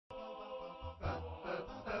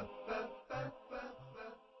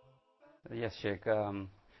Yes, Sheikh.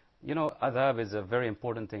 You know, adab is a very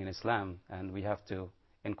important thing in Islam, and we have to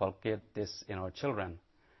inculcate this in our children.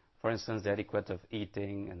 For instance, the etiquette of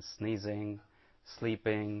eating and sneezing,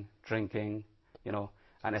 sleeping, drinking, you know,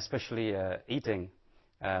 and especially eating.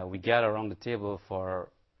 We gather around the table for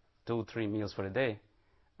 2-3 meals for the day,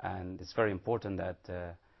 and it's very important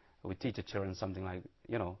that we teach the children something like,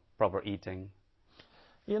 you know, proper eating.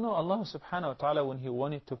 You know, Allah subhanahu wa ta'ala, when He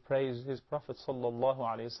wanted to praise His Prophet sallallahu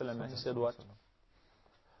alayhi wa sallam, He said what?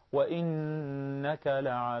 وَإِنَّكَ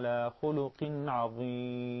لَعَلَى خُلُقٍ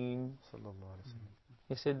عَظِيمٍ.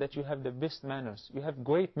 He said that you have the best manners, you have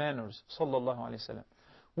great manners, sallallahu alayhi wa sallam,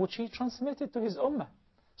 which He transmitted to His ummah.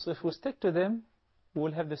 So if we stick to them, we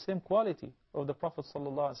will have the same quality of the Prophet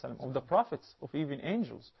sallallahu alayhi wa sallam, of the prophets, of even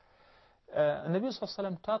angels. Nabi sallallahu alayhi wa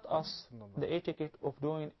sallam taught us the etiquette of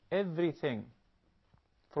doing everything,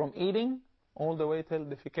 from eating all the way till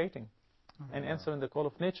defecating, and answering the call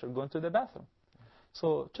of nature, going to the bathroom.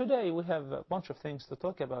 So today we have a bunch of things to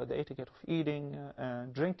talk about: the etiquette of eating,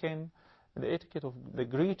 drinking, the etiquette of the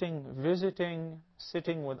greeting, visiting,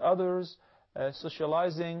 sitting with others,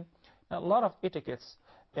 socializing, a lot of etiquettes.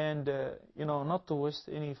 And you know, not to waste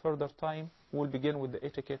any further time, we'll begin with the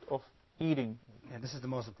etiquette of eating. Yeah, this is the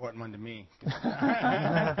most important one to me.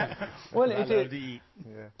 Well, I love to eat.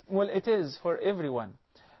 Well, it is for everyone,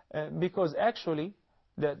 because actually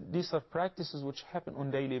these are practices which happen on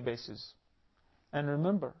a daily basis. And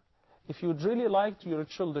remember, if you'd really like your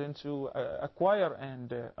children to acquire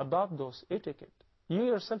and adopt those etiquette, you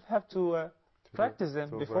yourself have to practice them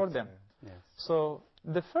before them. Yes. So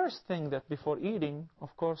the first thing that before eating,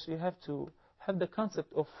 of course, you have to have the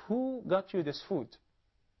concept of who got you this food,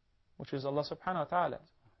 which is Allah subhanahu wa ta'ala.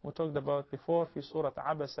 We talked about before في سورة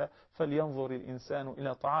عبس فلينظر الإنسان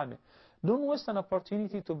إلى طعامه. Don't waste an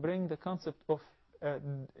opportunity to bring the concept of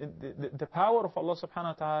the power of Allah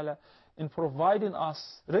subhanahu wa ta'ala in providing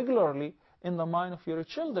us regularly in the mind of your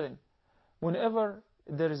children whenever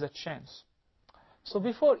there is a chance. So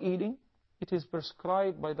before eating, it is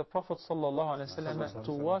prescribed by the Prophet sallallahu alaihi wasallam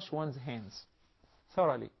to wash one's hands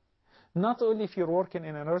thoroughly. Not only if you're working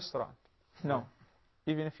in a restaurant, no,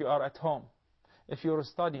 even if you are at home, if you're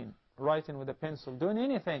studying, writing with a pencil, doing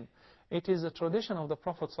anything. It is a tradition of the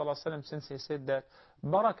Prophet sallallahu alaihi wasallam, since he said that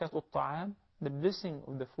barakatul ta'am, the blessing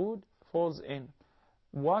of the food, falls in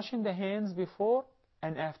washing the hands before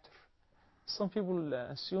and after. Some people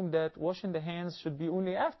assume that washing the hands should be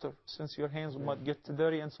only after, since your hands might get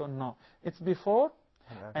dirty and so on. No, it's before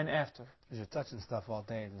and after. Because you're touching stuff all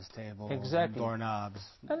day, this table, exactly, doorknobs.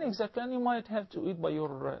 And exactly, and you might have to eat by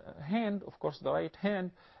your hand, of course, the right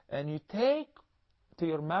hand, and you take to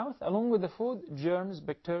your mouth, along with the food, germs,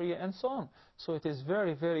 bacteria, and so on. So it is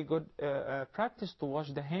very, very good practice to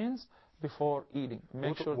wash the hands before eating.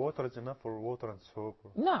 Make sure water is enough, or water and soap?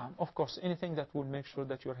 No, of course, anything that will make sure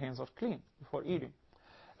that your hands are clean before eating.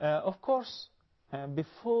 Of course,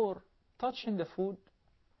 before touching the food,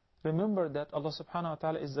 remember that Allah subhanahu wa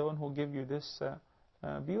ta'ala is the one who gave you this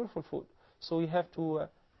beautiful food. So we have to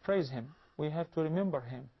praise Him. We have to remember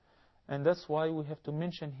Him. And that's why we have to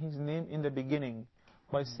mention His name in the beginning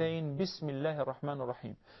by saying Bismillah ar-Rahman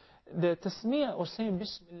ar-Rahim. The tasmiyah, or saying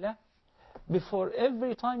Bismillah, before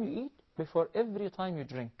every time you eat, before every time you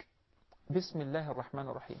drink. Bismillah ar-Rahman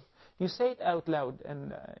ar-Rahim. You say it out loud,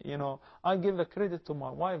 and you know, I give a credit to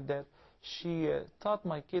my wife that she taught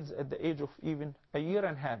my kids at the age of even a year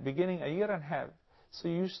and a half, beginning a year and a half. So she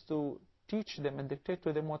used to teach them and dictate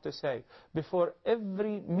to them what to say. Before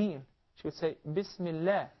every meal, she would say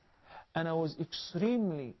Bismillah. And I was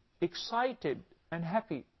extremely excited and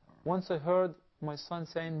happy once I heard my son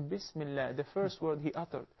saying Bismillah, the first word he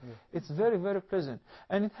uttered. It's very, very pleasant.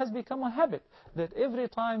 And it has become a habit that every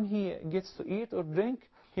time he gets to eat or drink,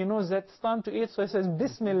 he knows that it's time to eat, so he says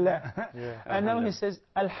Bismillah. And now he says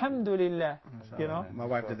Alhamdulillah. You know? My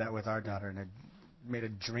wife did that with our daughter, and made a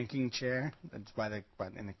drinking chair that's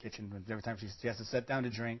in the kitchen. Every time she has to sit down to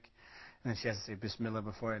drink, and then she has to say Bismillah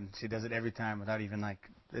before, and she does it every time without even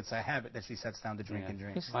it's a habit that she sets down to drink and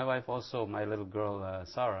drink. My wife also, my little girl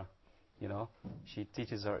Sarah, you know, she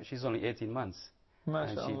teaches her, she's only 18 months.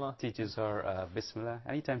 And she teaches her Bismillah.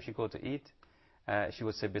 Anytime she go to eat, she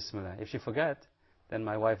would say Bismillah. If she forgot, then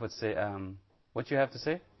my wife would say, what you have to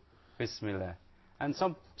say? Bismillah. And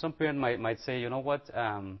some parent might say, you know what,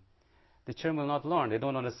 the children will not learn. They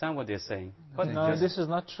don't understand what they're saying. But no, this is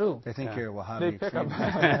not true. They think you're Wahhabi. They pick up.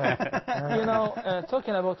 You know,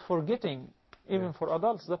 talking about forgetting, even for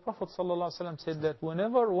adults, the Prophet ﷺ said that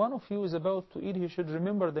whenever one of you is about to eat, he should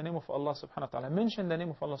remember the name of Allah subhanahu wa ta'ala. Mention the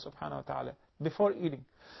name of Allah subhanahu wa ta'ala before eating.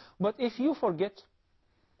 But if you forget,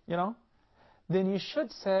 you know, then you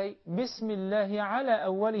should say Bismillahi ala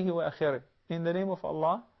awwalihi wa akhirih, in the name of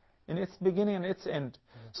Allah, in its beginning and its end.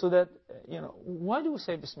 So that, why do we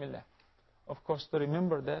say Bismillah? Of course, to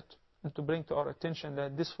remember that and to bring to our attention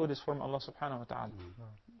that this food is from Allah subhanahu wa ta'ala.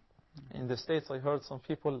 In the States, I heard some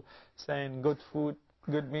people saying, good food,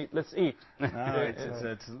 good meat, let's eat. No,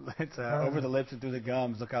 it's over the lips and through the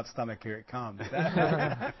gums, look out stomach, here it comes.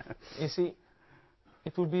 You see,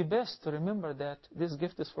 it would be best to remember that this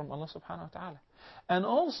gift is from Allah subhanahu wa ta'ala. And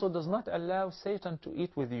also does not allow Satan to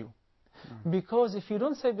eat with you. Because if you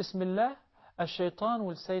don't say Bismillah, a shaitan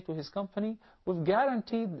will say to his company, we've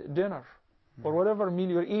guaranteed dinner or whatever meal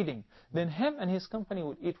you're eating. Then him and his company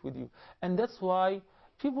will eat with you. And that's why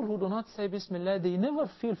people who do not say Bismillah, they never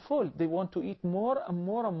feel full. They want to eat more and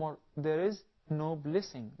more and more. There is no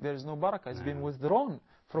blessing. There is no barakah. It's been withdrawn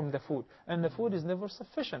from the food. And the food is never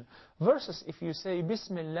sufficient. Versus if you say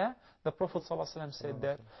Bismillah, the Prophet ﷺ said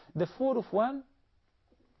that the food of one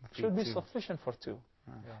should be sufficient for two.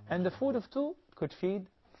 And the food of two could feed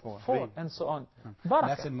four and so on. Barakah.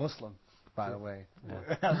 That's in Muslim, by the way.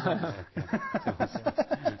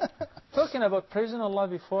 Talking about praising Allah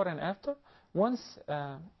before and after, once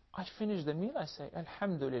I finish the meal, I say,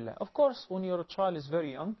 Alhamdulillah. Of course, when your child is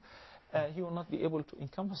very young, he will not be able to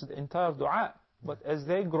encompass the entire dua. But as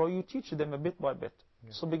they grow, you teach them a bit by bit.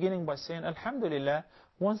 So beginning by saying, Alhamdulillah,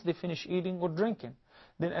 once they finish eating or drinking.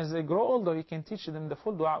 Then as they grow older, you can teach them the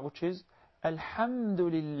full dua, which is,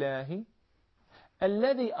 Alhamdulillahi,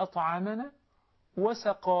 alladhi at'amana, wa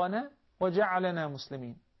saqana, wa ja'alana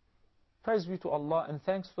muslimin. Praise be to Allah and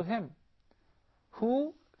thanks to Him,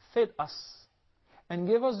 who fed us and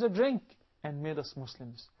gave us the drink and made us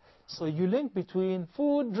Muslims. So you link between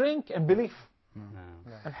food, drink, and belief.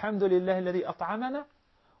 Alhamdulillah alladhi at'amana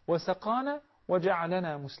wa saqana wa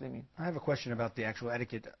ja'alana muslimin. I have a question about the actual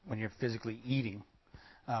etiquette when you're physically eating.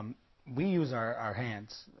 We use our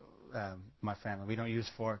hands, my family. We don't use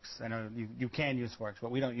forks. I know you can use forks, but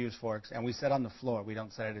we don't use forks. And we sit on the floor. We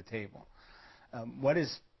don't sit at a table. What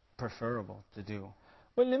is preferable to do?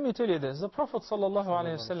 Well, let me tell you this. The Prophet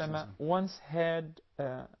ﷺ once had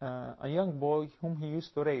a young boy whom he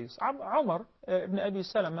used to raise. Umar ibn Abi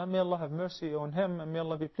Salama, may Allah have mercy on him and may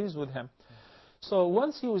Allah be pleased with him. So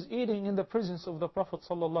once he was eating in the presence of the Prophet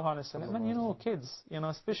ﷺ, and kids,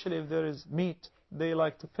 especially if there is meat, they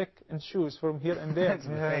like to pick and choose from here and there. It's a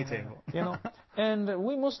buffet table. And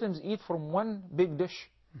we Muslims eat from one big dish,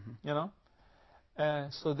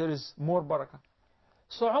 so there is more barakah.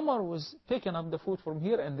 So Umar was picking up the food from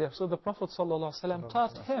here and there. So the Prophet ﷺ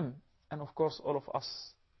taught him, and of course all of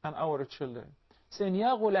us and our children, saying,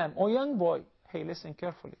 Ya ghulam, O young boy, hey, listen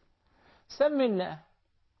carefully. Sammillah,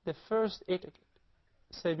 the first etiquette.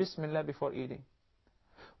 Say Bismillah before eating.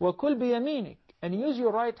 وَكُلْ بِيَمِينِكَ, and use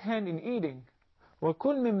your right hand in eating.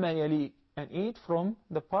 وَكُلْ مِمَّا يَلِيكَ, and eat from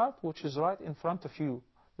the part which is right in front of you.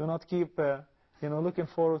 Do not keep looking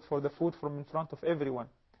forward for the food from in front of everyone.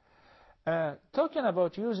 Talking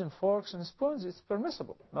about using forks and spoons, it's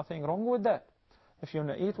permissible. Nothing wrong with that. If you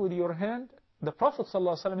want to eat with your hand, the Prophet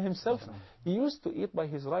ﷺ himself, he used to eat by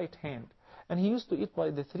his right hand. And he used to eat by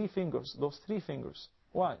the three fingers, those three fingers.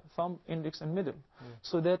 Why? Thumb, index, and middle.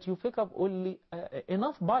 So that you pick up only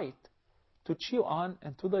enough bite to chew on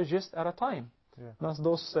and to digest at a time. Not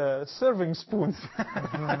those serving spoons.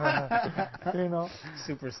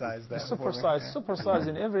 Supersize that. Supersize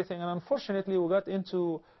in everything. And unfortunately, we got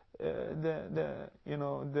into the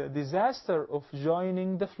disaster of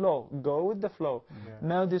joining the flow. Go with the flow.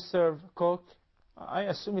 Now they serve Coke. I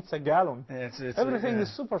assume it's a gallon. Everything is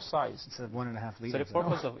supersized. It's 1.5 liters. So the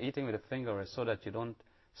purpose of eating with a finger is so that you don't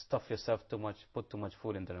stuff yourself too much, put too much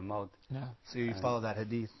food into the mouth. So you follow that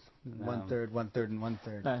hadith, 1/3, 1/3, and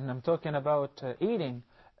 1/3. And I'm talking about eating.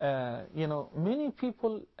 Many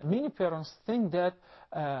people, many parents think that,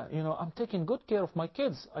 I'm taking good care of my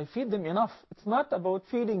kids. I feed them enough. It's not about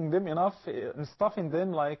feeding them enough and stuffing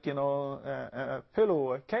them like, a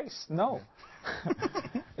pillow case. No.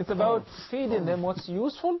 It's about feeding them what's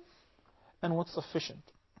useful and what's sufficient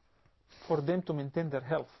for them to maintain their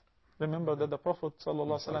health. Remember that the Prophet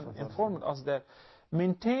ﷺ informed us that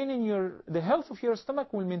maintaining the health of your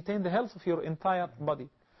stomach will maintain the health of your entire body.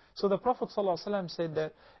 So the Prophet ﷺ said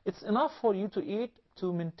that it's enough for you to eat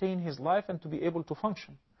to maintain his life and to be able to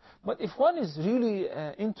function. But if one is really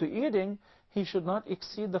into eating, he should not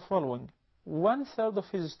exceed the following. 1/3 of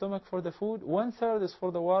his stomach for the food, 1/3 is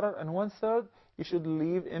for the water, and 1/3 you should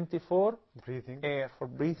leave empty for breathing. Air, for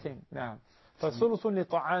breathing. Now, فَثُلُثٌ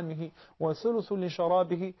لِطَعَامِهِ وَثُلُثٌ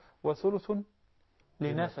لِشَرَابِهِ وَثُلُثٌ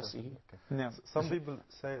لِنَفَسِهِ. Some people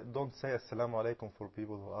don't say Assalamu alaikum for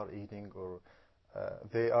people who are eating, or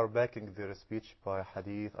they are backing their speech by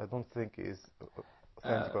hadith. I don't think is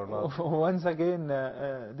authentic or not. Once again,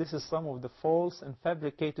 this is some of the false and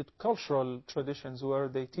fabricated cultural traditions where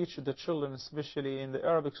they teach the children, especially in the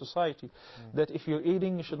Arabic society, that if you're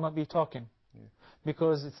eating, you should not be talking.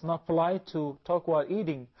 Because it's not polite to talk while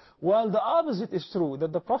eating. While the opposite is true,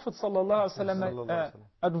 that the Prophet ﷺ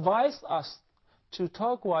advised us to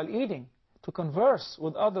talk while eating, to converse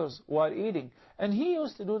with others while eating. And he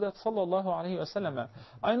used to do that, sallallahu alayhi wa sallam.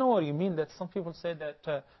 I know what you mean, that some people say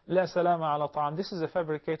that la salama ala ta'am. This is a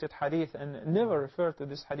fabricated hadith, and never refer to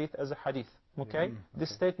this hadith as a hadith. Okay? This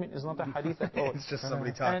statement is not a hadith at all. It's just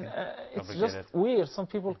somebody talking. And it's just weird. Some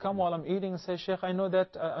people come while I'm eating and say, Sheikh, I know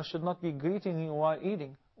that I should not be greeting you while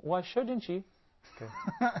eating. Why shouldn't you?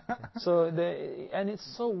 So and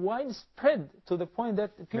it's so widespread to the point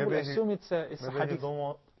that people Maybe assume it's a hadith.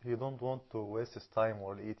 He don't want to waste his time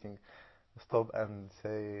while eating. Stop and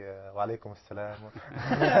say wa alaikum assalam.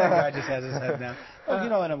 Guy just has his head down. Well, you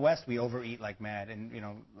know, in the West we overeat like mad, and you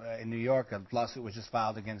know, in New York a lawsuit was just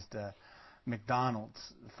filed against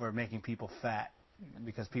McDonald's for making people fat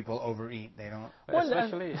because people overeat. They don't. Well,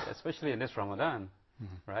 especially in this Ramadan,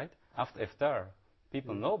 right? After iftar,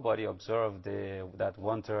 people nobody observed that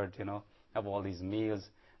 1/3, you know, have all these meals.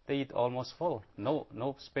 They eat almost full.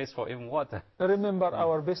 No space for even water. Remember,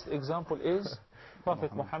 our best example is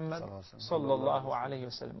Prophet Muhammad sallallahu alayhi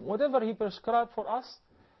wasallam. Whatever he prescribed for us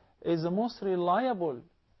is the most reliable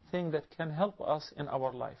thing that can help us in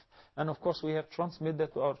our life. And of course, we have transmitted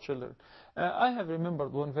that to our children. I have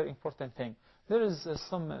remembered one very important thing. There is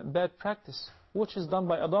some bad practice which is done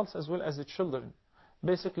by adults as well as the children.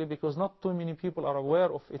 Basically, because not too many people are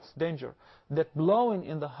aware of its danger. That blowing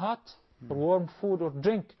in the hot or warm food or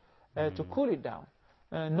drink to cool it down.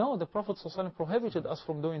 No, the Prophet ﷺ prohibited us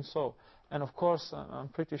from doing so. And of course, I'm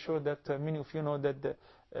pretty sure that many of you know that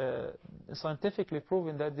scientifically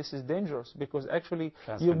proven that this is dangerous, because actually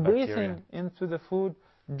you're breathing into the food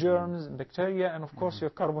germs, bacteria, and of course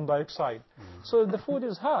your carbon dioxide. So if the food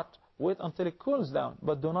is hot, wait until it cools down,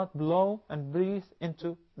 but do not blow and breathe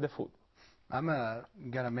into the food. I'm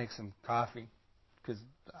gonna make some coffee because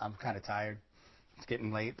I'm kind of tired. It's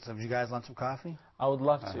getting late. So would you guys want some coffee? I would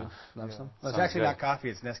love to. Love some? Well, it's actually not coffee,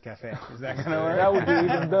 it's Nescafe. Is that going to work? That would be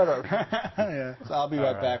even better. Yeah. So I'll be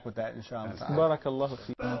right back with that, inshallah. Barakallahu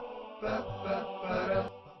fi.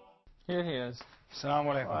 Here he is.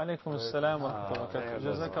 Assalamu alaikum. Wa alaikum assalam wa rahmatullahi wa barakatuh.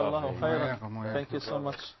 Jazakallahu khairan. Thank you so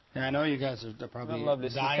much. Yeah, I know you guys are probably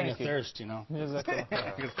dying of thirst, you know.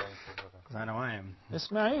 Jazakallahu Because I know I am.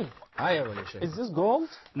 Ismail. Hi, everybody. Is this gold?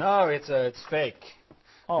 No, it's fake.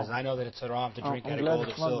 Oh. Because I know that it's haram to drink out of glad gold or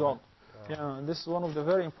it's not silver. gold. Yeah, this is one of the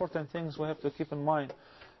very important things we have to keep in mind.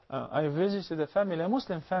 I visited a family, a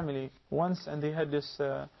Muslim family, once, and they had this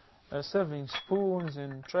serving spoons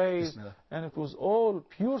and trays, and it was all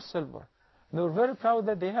pure silver. They were very proud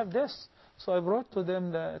that they have this. So I brought to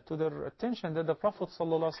them to their attention that the Prophet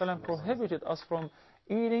ﷺ prohibited us from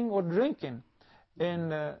eating or drinking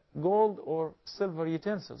in gold or silver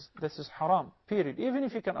utensils. This is haram, period, even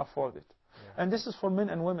if you can afford it. And this is for men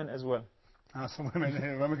and women as well. So women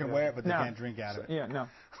can wear it, but they can't drink out of it. Yeah, no.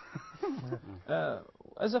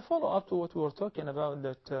 As a follow-up to what we were talking about,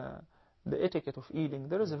 that the etiquette of eating,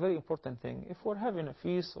 there is a very important thing. If we're having a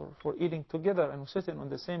feast or if we're eating together and we're sitting on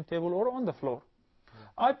the same table or on the floor,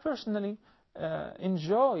 I personally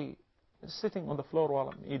enjoy sitting on the floor while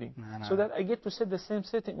I'm eating, so that I get to sit the same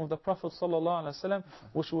sitting of the Prophet ﷺ,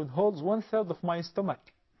 which would hold 1/3 of my stomach.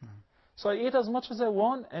 So I eat as much as I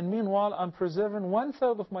want, and meanwhile I'm preserving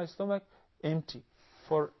 1/3 of my stomach empty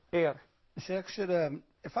for air. Sheikh,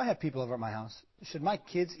 if I have people over at my house, should my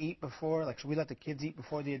kids eat before? Like, should we let the kids eat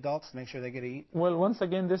before the adults to make sure they get to eat? Well, once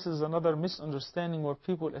again, this is another misunderstanding where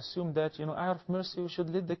people assume that, out of mercy, we should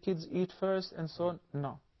let the kids eat first and so on.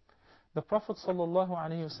 No. The Prophet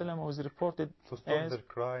ﷺ was reported to stop their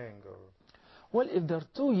crying, or well, if they're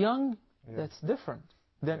too young, that's different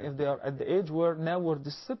than if they are at the age where now we're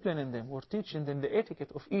disciplining them, we're teaching them the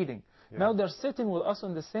etiquette of eating. Now they're sitting with us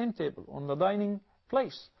on the same table, on the dining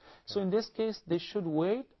place. So in this case, they should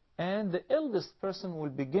wait, and the eldest person will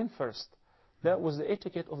begin first. That was the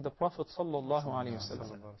etiquette of the Prophet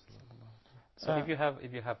ﷺ. So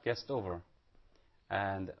if you have guests over,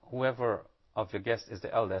 and whoever of your guests is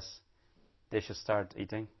the eldest, they should start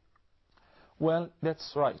eating? Well,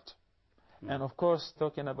 that's right. And of course,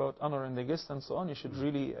 talking about honoring the guest and so on, you should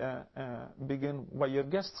really begin by your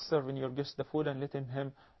guest, serving your guest the food and letting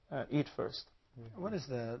him eat first. What is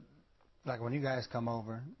like when you guys come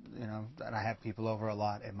over, and I have people over a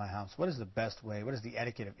lot at my house, what is the best way, what is the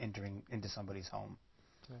etiquette of entering into somebody's home?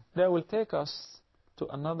 That will take us to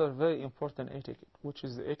another very important etiquette, which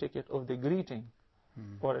is the etiquette of the greeting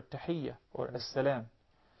or at-tahiyyah or as-salam.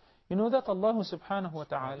 You know that Allah subhanahu wa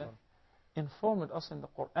ta'ala informed us in the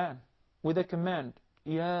Quran with a command,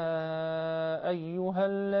 يَا أَيُّهَا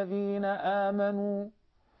الَّذِينَ آمَنُوا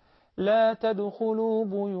لا تدخلوا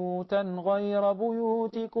بيوتا غير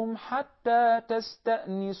بيوتكم حتى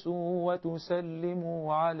تستأنسوا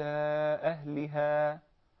وتسلموا على أهلها.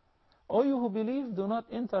 O you who believe, do not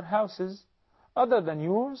enter houses other than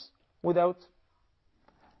yours without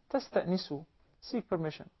تستأنسوا, seek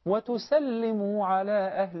permission, وتسلموا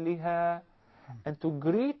على أهلها, and to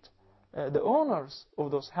greet the owners of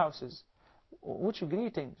those houses. Which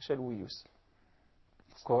greeting shall we use?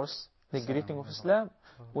 Of course, the greeting of Islam,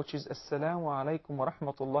 which is Assalamu alaikum wa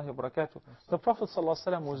rahmatullahi wa barakatuh. The Prophet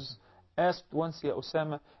ﷺ was asked once, Ya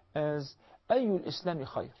Usama, as Ayyul Islami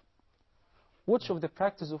khair? Which of the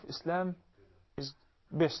practice of Islam is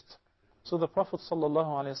best? So the Prophet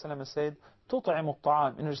ﷺ said, تطعم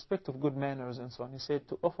الطعام, in respect of good manners and so on. He said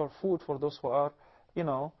to offer food for those who are,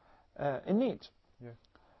 in need.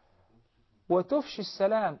 وتفشي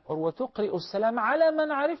السلام, or وتقرئ السلام على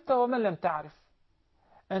من عرفت ومن لم تعرف.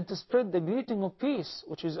 And to spread the greeting of peace,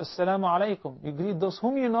 which is Assalamu alaikum. You greet those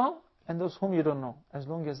whom you know and those whom you don't know, as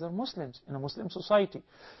long as they're Muslims in a Muslim society.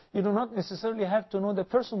 You do not necessarily have to know the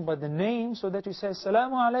person by the name so that you say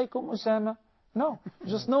Assalamu alaikum Usama. No,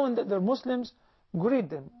 just knowing that they're Muslims, greet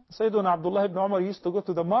them. Sayyiduna Abdullah ibn Umar used to go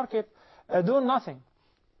to the market doing nothing.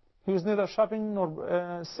 He was neither shopping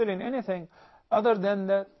nor selling anything other than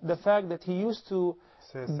the fact that he used to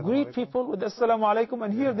greet people with Assalamu alaikum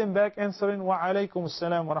and hear them back answering Wa alaikum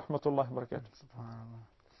assalam wa rahmatullahi wa barakatuh.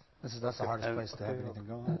 That's the hardest place to have anything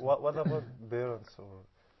go on. What about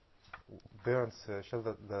parents? Shall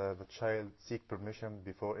the child seek permission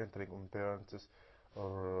before entering on parents,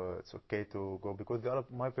 or it's okay to go because they are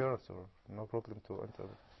my parents, or no problem to enter?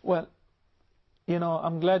 Well,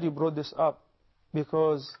 I'm glad you brought this up,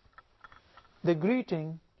 because the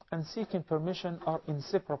greeting and seeking permission are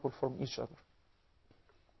inseparable from each other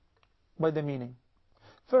by the meaning.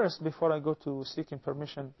 First, before I go to seeking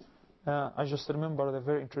permission, I just remember the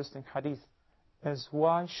very interesting hadith as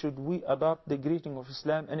why should we adopt the greeting of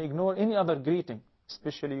Islam and ignore any other greeting,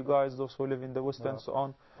 especially you guys, those who live in the West and so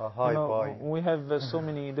on. Hi, bye. We have so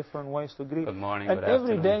many different ways to greet. Good morning, and good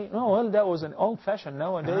every afternoon. day, no, well, that was an old fashioned.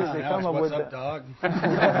 Nowadays they come up with what's up, dog?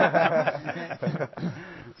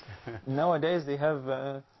 Nowadays they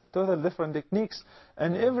have total different techniques,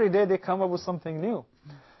 and every day they come up with something new.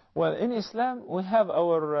 Well, in Islam we have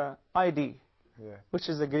our ID, which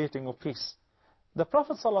is the greeting of peace. The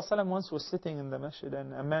Prophet ﷺ once was sitting in the masjid,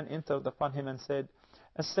 and a man entered upon him and said,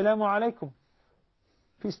 Assalamu alaikum,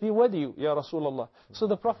 peace be with you, Ya Rasulullah. So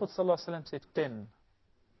the Prophet ﷺ said 10.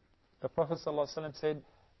 The Prophet ﷺ said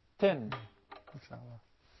 10.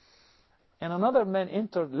 And another man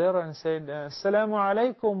entered later and said, Assalamu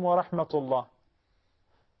alaikum wa rahmatullah.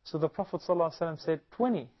 So the Prophet ﷺ said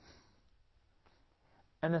 20.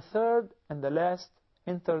 And a third and the last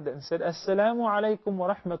entered and said, Assalamu alaikum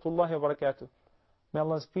wa rahmatullahi wa barakatuh. May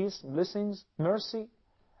Allah's peace, blessings, mercy,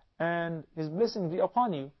 and His blessing be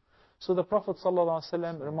upon you. So the Prophet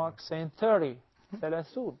ﷺ remarked saying 30, 30.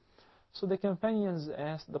 So the companions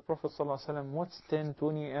asked the Prophet ﷺ, what's 10,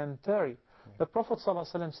 20, and 30? The Prophet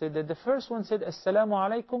ﷺ said that the first one said, Assalamu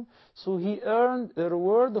alaikum, so he earned the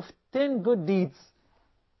reward of 10 good deeds,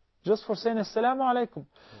 just for saying Assalamu alaikum.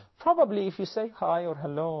 Probably if you say hi or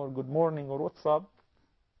hello or good morning or what's up,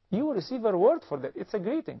 you will receive a reward for that. It's a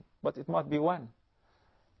greeting, but it might be one.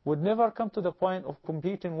 Would never come to the point of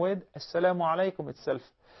competing with Assalamu alaikum itself.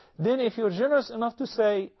 Then if you're generous enough to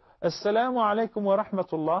say Assalamu alaikum wa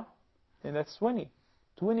rahmatullah, then that's 20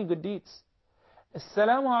 good deeds.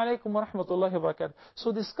 Assalamu alaikum wa rahmatullahi wa barakatuh.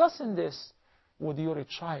 So discussing this with your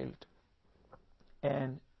child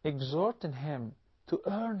and exhorting him to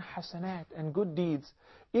earn hasanat and good deeds,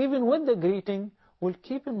 even with the greeting, will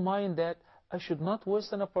keep in mind that I should not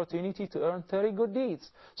waste an opportunity to earn 30 good deeds.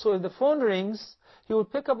 So if the phone rings, he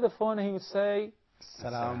would pick up the phone and he would say,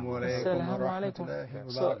 Assalamu alaikum.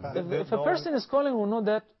 So if a person is calling, will know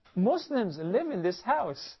that Muslims live in this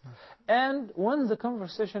house. And once the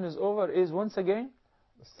conversation is over, is once again,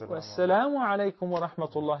 Assalamu alaikum wa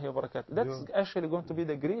rahmatullahi wa barakatuh. That's actually going to be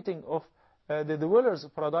the greeting of the dwellers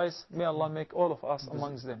of paradise. May Allah make all of us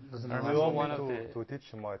amongst them. I remember one of to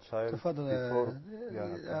teach my child before.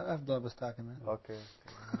 Okay.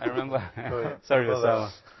 I remember. Sorry,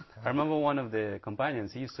 Osama. I remember one of the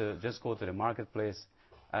companions. He used to just go to the marketplace,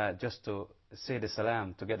 just to say the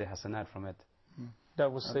salam to get the hasanat from it.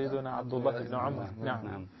 That was Sayyiduna Abdullah ibn Umar.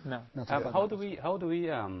 No. How do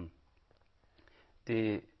we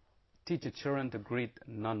teach the children to greet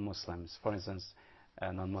non-Muslims? For instance,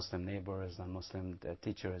 non-Muslim neighbors, non-Muslim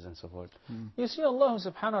teachers, and so forth. You see, Allah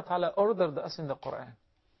subhanahu wa ta'ala ordered us in the Quran.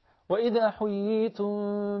 وَإِذَا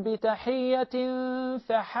حُيِّيتُم بِتَحِيَّةٍ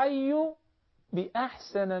فَحَيُّوا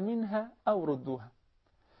بِأَحْسَنَ مِنْهَا أَوْ رُدُّوهَا.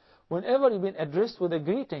 Whenever you've been addressed with a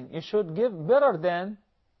greeting, you should give better than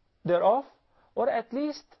thereof, or at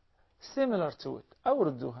least similar to it. أَوْ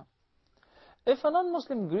رُدُّوهَا. If a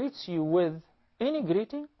non-Muslim greets you with any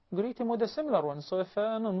greeting, greet him with a similar one. So if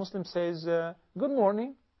a non-Muslim says, good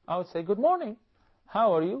morning, I would say, good morning.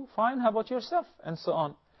 How are you? Fine. How about yourself? And so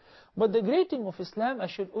on. But the greeting of Islam, I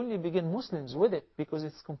should only begin Muslims with it, because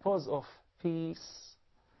it's composed of peace,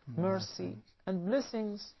 mercy, and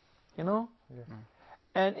blessings, you know. Yeah.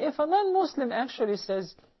 And if a non-Muslim actually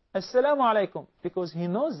says, Assalamu alaikum, because he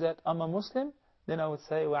knows that I'm a Muslim, then I would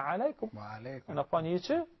say, Wa alaikum. Wa alaikum. And upon you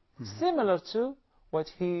too, similar to what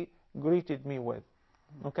he greeted me with.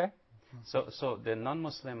 Okay? So the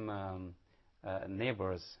non-Muslim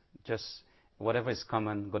neighbors, just whatever is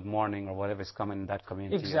common, good morning, or whatever is common in that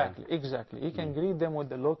community. Exactly. You can greet them with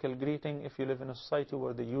the local greeting if you live in a society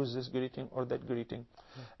where they use this greeting or that greeting.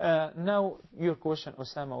 Now, your question,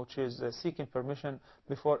 Osama, which is seeking permission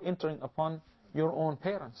before entering upon your own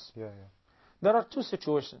parents. Yeah. There are two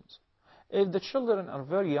situations. If the children are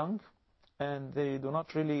very young and they do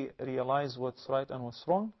not really realize what's right and what's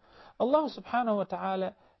wrong, Allah subhanahu wa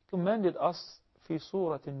ta'ala commanded us في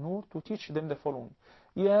سورة النور to teach them the following.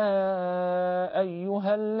 يا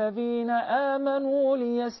أيها الذين آمنوا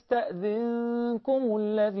ليستأذنكم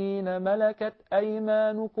الذين ملكت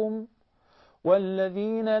أيمانكم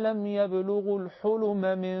والذين لم يبلغوا الحلم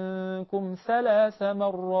منكم 3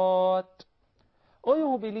 مرات. O you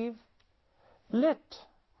who believe, let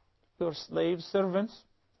your slaves, servants,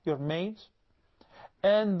 your maids,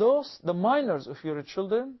 and the minors of your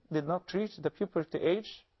children did not reach the puberty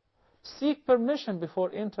age, seek permission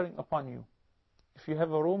before entering upon you. If you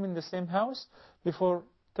have a room in the same house, before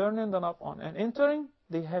turning the knob on and entering,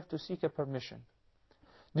 they have to seek a permission.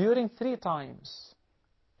 During 3 times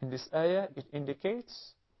in this ayah, it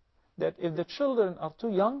indicates that if the children are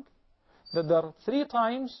too young, that there are 3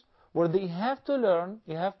 times where they have to learn,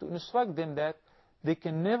 you have to instruct them that they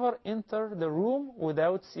can never enter the room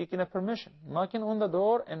without seeking a permission. Knocking on the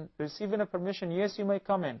door and receiving a permission, yes, you may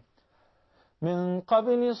come in. من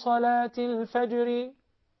قبل صلاة الفجر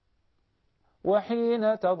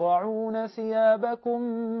وحين تضعون ثيابكم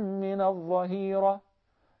من الظهيرة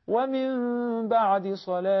ومن بعد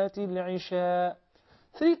صلاة العشاء.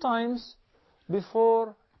 3 times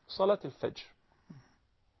before Salat al-Fajr.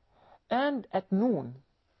 And at noon.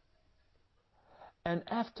 And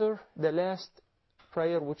after the last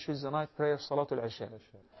prayer, which is the night prayer, Salat al-Isha.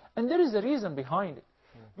 And there is a reason behind it.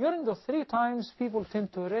 During the 3 times, people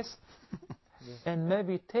tend to rest and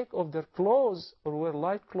maybe take off their clothes or wear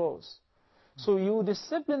light clothes. So you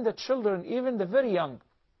discipline the children, even the very young,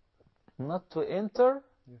 not to enter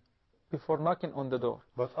before knocking on the door.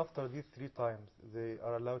 But after these 3 times, they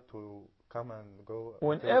are allowed to come and go?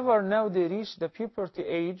 Whenever now they reach the puberty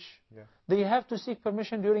age, they have to seek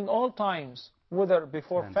permission during all times, whether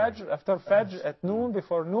before Fajr, after Fajr, at noon,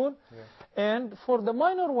 before noon. And for the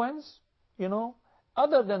minor ones, you know,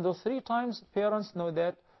 other than those 3 times, parents know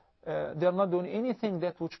that they are not doing anything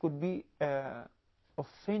that which could be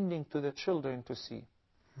offending to the children to see.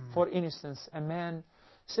 For instance, a man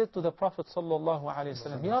said to the Prophet sallallahu alaihi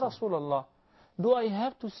wasallam, Ya Rasulullah, do I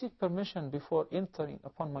have to seek permission before entering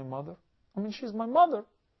upon my mother? I mean, she's my mother,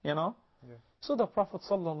 you know. So the Prophet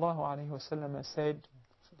sallallahu alaihi wasallam said,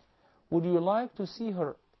 would you like to see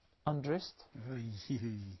her undressed?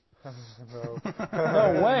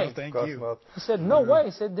 No way. No, thank you. He said, no way.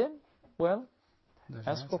 He said, then, well,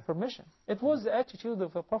 ask for permission. It was the attitude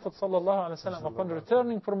of the Prophet ﷺ. Upon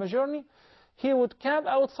returning from a journey, he would camp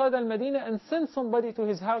outside Al-Madinah and send somebody to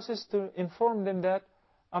his houses to inform them that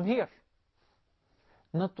I'm here,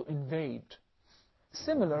 not to invade.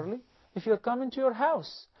 Similarly, if you're coming to your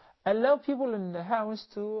house, allow people in the house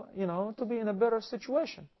to, you know, to be in a better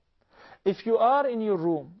situation. If you are in your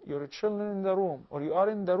room, your children in the room, or you are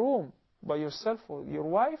in the room by yourself or your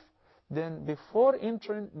wife, then before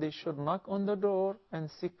entering, they should knock on the door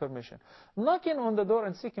and seek permission. Knocking on the door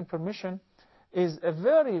and seeking permission is a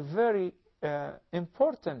very, very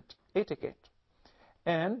important etiquette.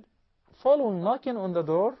 And following knocking on the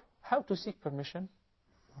door, how to seek permission?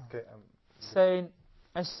 Okay. Saying,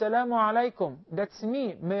 Assalamu alaikum, that's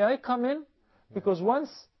me, may I come in? Because once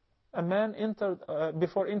a man entered,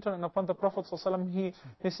 before entering upon the Prophet ﷺ,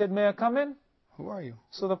 he said, may I come in? Who are you?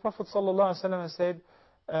 So the Prophet ﷺ said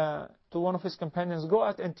to one of his companions, go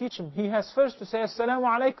out and teach him. He has first to say, Assalamu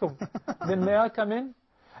alaikum, then may I come in?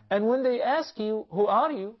 And when they ask you, who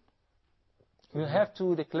are you? You have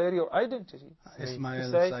to declare your identity.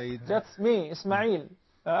 Ismail, Say, Saeed. that's me, Ismail,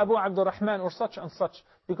 Abu Abdurrahman, or such and such.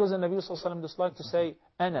 Because the Nabi Sallallahu Alaihi Wasallam disliked to say,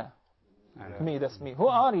 Ana, me, that's me. Who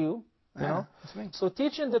are you? You know? That's me. So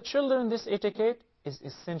teaching the children this etiquette is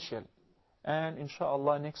essential. And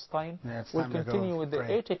inshallah next time it's we'll time to go continue with the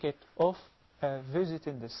pray. etiquette of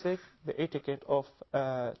visiting the sick, the etiquette of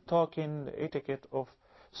talking, the etiquette of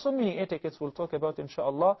so many etiquettes we'll talk about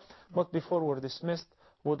inshallah. But before we're dismissed,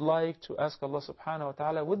 would like to ask Allah subhanahu wa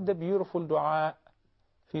ta'ala with the beautiful dua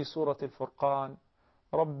في سورة الفرقان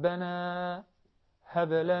ربنا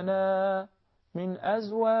هب لنا من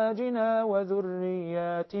أزواجنا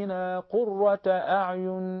وذرياتنا قرة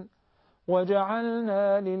أعين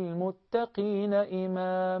وجعلنا للمتقين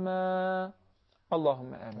إماما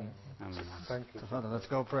اللهم آمين. Thank you. Let's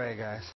go pray, guys.